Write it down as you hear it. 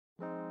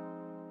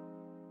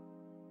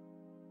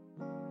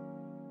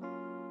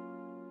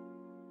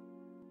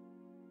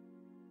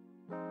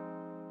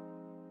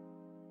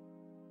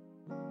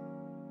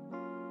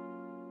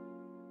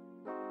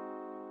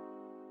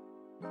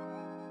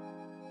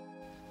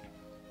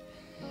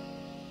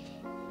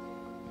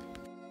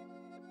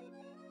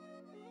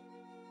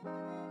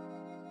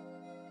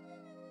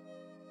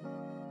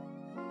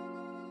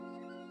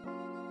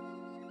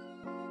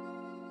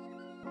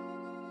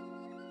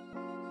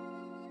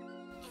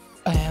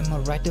I am a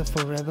writer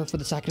forever for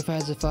the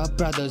sacrifice of our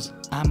brothers.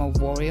 I'm a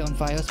warrior on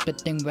fire,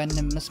 spitting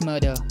venomous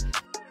murder.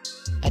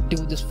 I do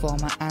this for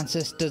my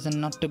ancestors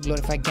and not to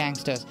glorify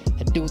gangsters.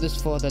 I do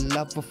this for the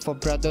love of our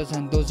brothers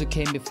and those who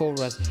came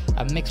before us.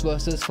 I mix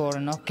verses for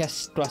an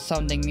orchestra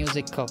sounding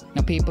musical.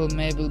 Now people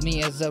label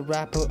me as a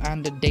rapper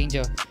and a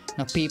danger.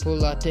 Now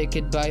people are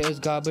taken by us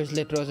garbage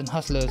litterers and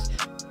hustlers.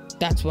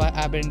 That's why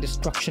I bring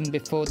destruction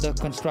before the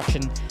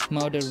construction.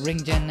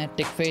 Murdering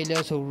genetic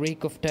failures who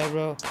reek of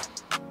terror.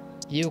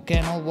 You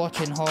can all watch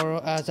in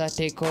horror as I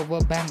take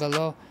over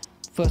Bangalore.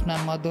 First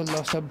my mother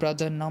lost her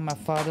brother, now my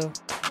father.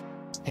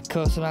 I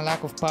curse my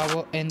lack of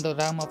power in the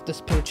realm of the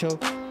spiritual,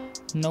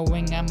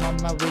 knowing I'm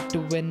on my way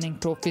to winning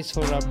trophies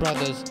for our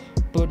brothers.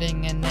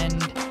 Putting an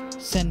end,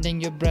 sending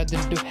your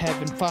brethren to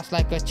heaven. Fast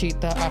like a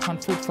cheetah, I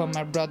hunt food for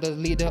my brothers.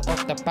 Leader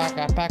of the pack,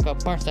 I pack a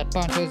punch that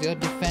punches your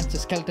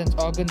defenses, skeletons,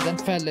 organs and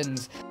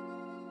felons.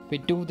 We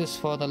do this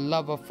for the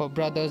love of our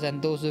brothers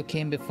and those who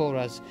came before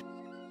us.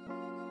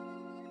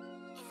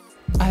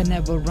 I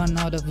never run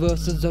out of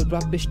verses or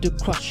rubbish to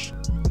crush.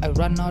 I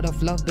run out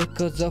of love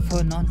because of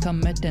her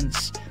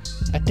non-committance.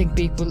 I think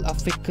people are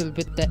fickle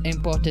with their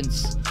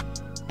importance.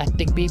 I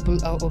think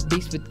people are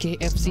obese with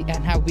KFC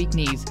and have weak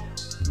knees.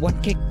 One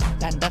kick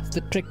and that's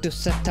the trick to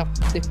set up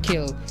the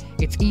kill.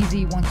 It's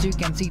easy once you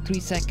can see 3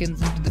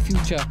 seconds into the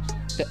future.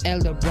 The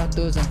elder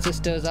brothers and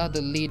sisters are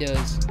the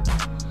leaders.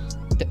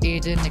 The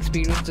age and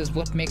experience is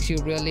what makes you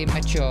really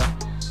mature.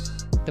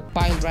 The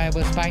pile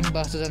drivers, spine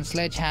busters and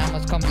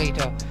sledgehammers come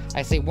later.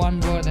 I say one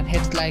word and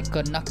hits like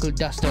a knuckle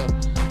duster.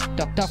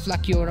 Talk tough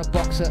like you're a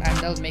boxer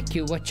and I'll make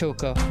you a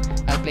choker.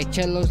 I'll play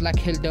cellos like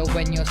Hilda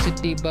when your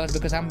city burns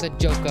because I'm the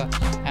joker.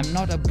 I'm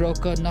not a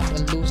broker, not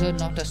a loser,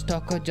 not a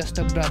stalker, just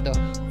a brother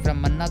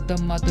from another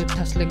mother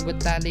tussling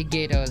with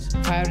alligators.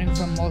 Firing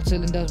from all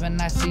cylinders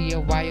when I see a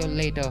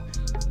violator.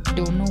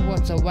 Don't know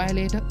what's a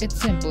violator?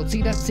 It's simple.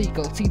 See that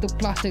seagull, see the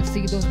plastic,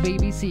 see those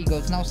baby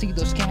seagulls. Now see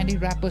those candy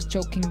wrappers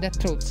choking their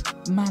throats.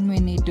 Man, we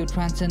need to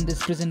transcend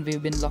this prison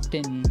we've been locked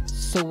in,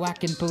 so I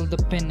can pull the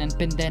pin and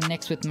pin their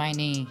necks with my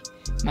knee.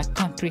 My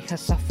country has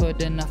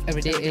suffered enough,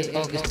 every day is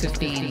August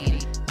 15.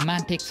 A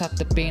man takes out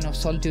the pain of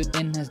solitude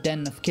in his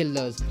den of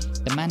killers.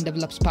 The man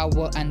develops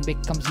power and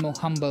becomes more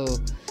humble.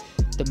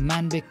 The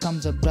man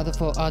becomes a brother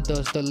for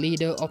others, the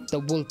leader of the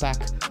wolf pack.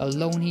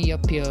 Alone he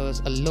appears,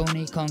 alone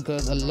he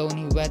conquers, alone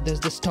he weathers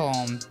the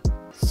storm.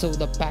 So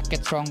the pack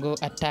gets stronger,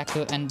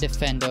 attacker and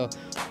defender,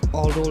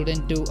 all rolled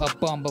into a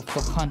bomb of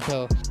a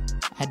hunter.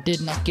 I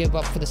did not give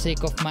up for the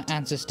sake of my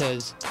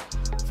ancestors,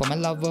 for my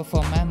lover,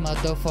 for my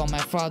mother, for my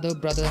father,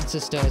 brothers and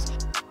sisters.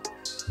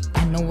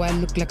 I know I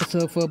look like a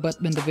surfer,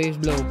 but when the waves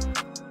blow,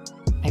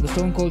 I go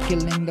stone cold,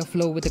 killing the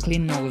flow with a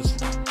clean nose.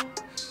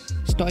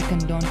 Stoic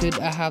and daunted,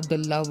 I have the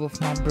love of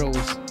my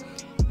bros.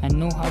 I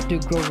know how to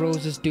grow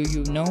roses, do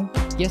you know?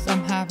 Yes,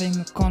 I'm having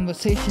a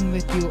conversation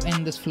with you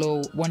in this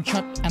flow. One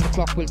shot and the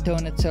clock will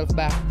turn itself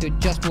back to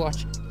just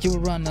watch. You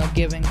runner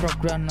giving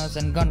rock runners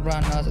and gun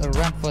runners a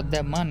run for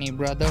their money,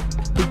 brother.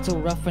 It's so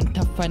rough and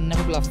tough, I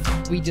never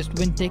bluff. We just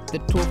win, take the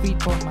trophy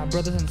for my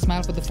brothers and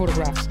smile for the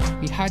photographs.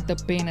 We hide the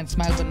pain and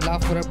smile and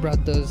laugh for our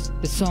brothers.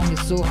 This song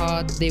is so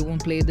hard, they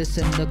won't play this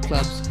in the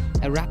clubs.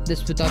 I rap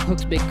this without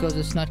hooks because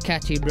it's not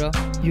catchy, bro.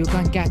 You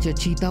can't catch a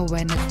cheetah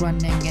when it's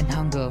running in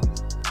hunger.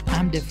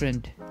 I'm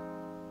different.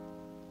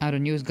 I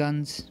don't use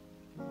guns.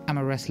 I'm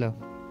a wrestler.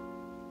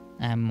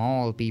 I'm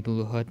all people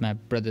who hurt my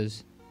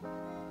brothers.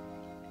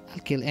 I'll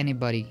kill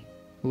anybody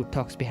who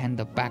talks behind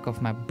the back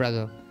of my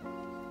brother.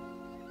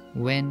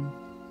 Win,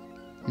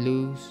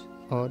 lose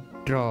or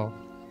draw,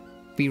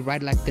 we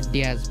ride like the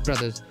Diaz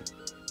brothers.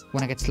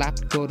 When I get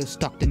slapped, go to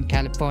Stockton,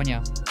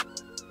 California.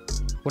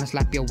 When I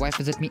slap your wife,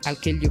 visit me, I'll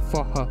kill you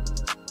for her.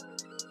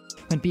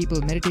 When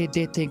people meditate,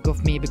 they think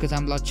of me because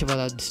I'm Lord Shiva,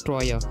 the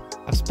destroyer.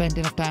 I've spent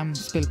enough time,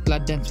 spilled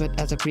blood and sweat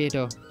as a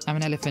creator. I'm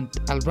an elephant,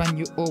 I'll run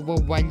you over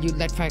while you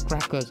light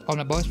firecrackers. All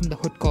my boys from the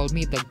hood call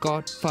me the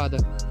Godfather.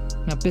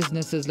 My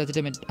business is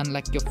legitimate,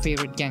 unlike your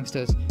favorite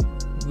gangsters.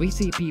 We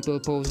see people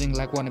posing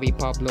like wannabe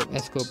Pablo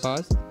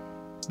Escobars.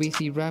 We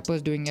see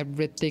rappers doing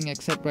everything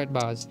except write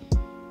bars.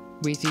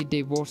 We see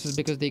divorces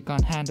because they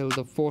can't handle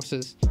the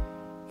forces.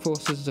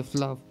 Forces of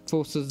love,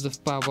 forces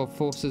of power,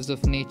 forces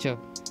of nature.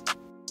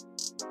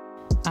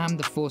 I'm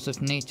the force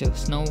of nature,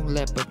 snow,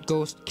 leopard,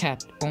 ghost,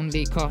 cat,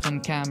 only caught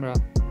on camera.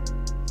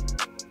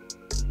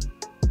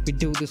 We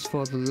do this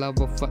for the love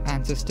of our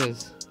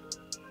ancestors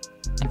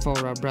and for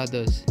our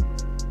brothers.